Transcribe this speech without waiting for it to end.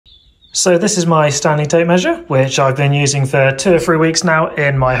So this is my Stanley tape measure, which I've been using for 2 or 3 weeks now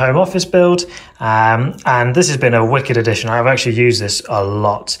in my home office build. And this has been a wicked addition. I've actually used this a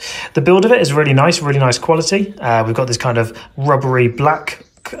lot. The build of it is really nice quality. We've got this kind of rubbery black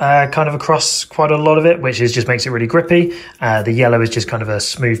kind of across quite a lot of it, which just makes it really grippy. The yellow is just kind of a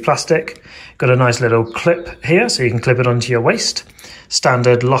smooth plastic. Got a nice little clip here, so you can clip it onto your waist.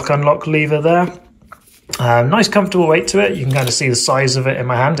 Standard lock-unlock lever there. Nice comfortable weight to it. You can kind of see the size of it in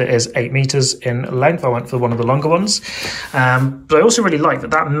my hand. It is 8 meters in length. I went for one of the longer ones. But I also really like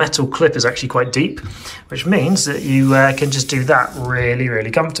that metal clip is actually quite deep, which means that you can just do that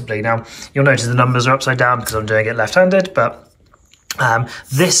really comfortably. Now, you'll notice the numbers are upside down because I'm doing it left-handed, but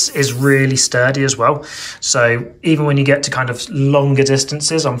this is really sturdy as well. So even when you get to kind of longer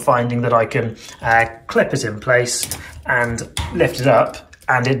distances, I'm finding that I can clip it in place and lift it up,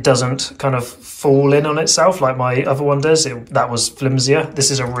 and it doesn't kind of fall in on itself like my other one does. That was flimsier. This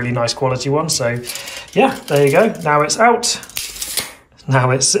is a really nice quality one. So yeah, there you go. Now it's out. Now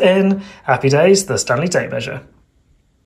it's in. Happy days, the Stanley tape measure.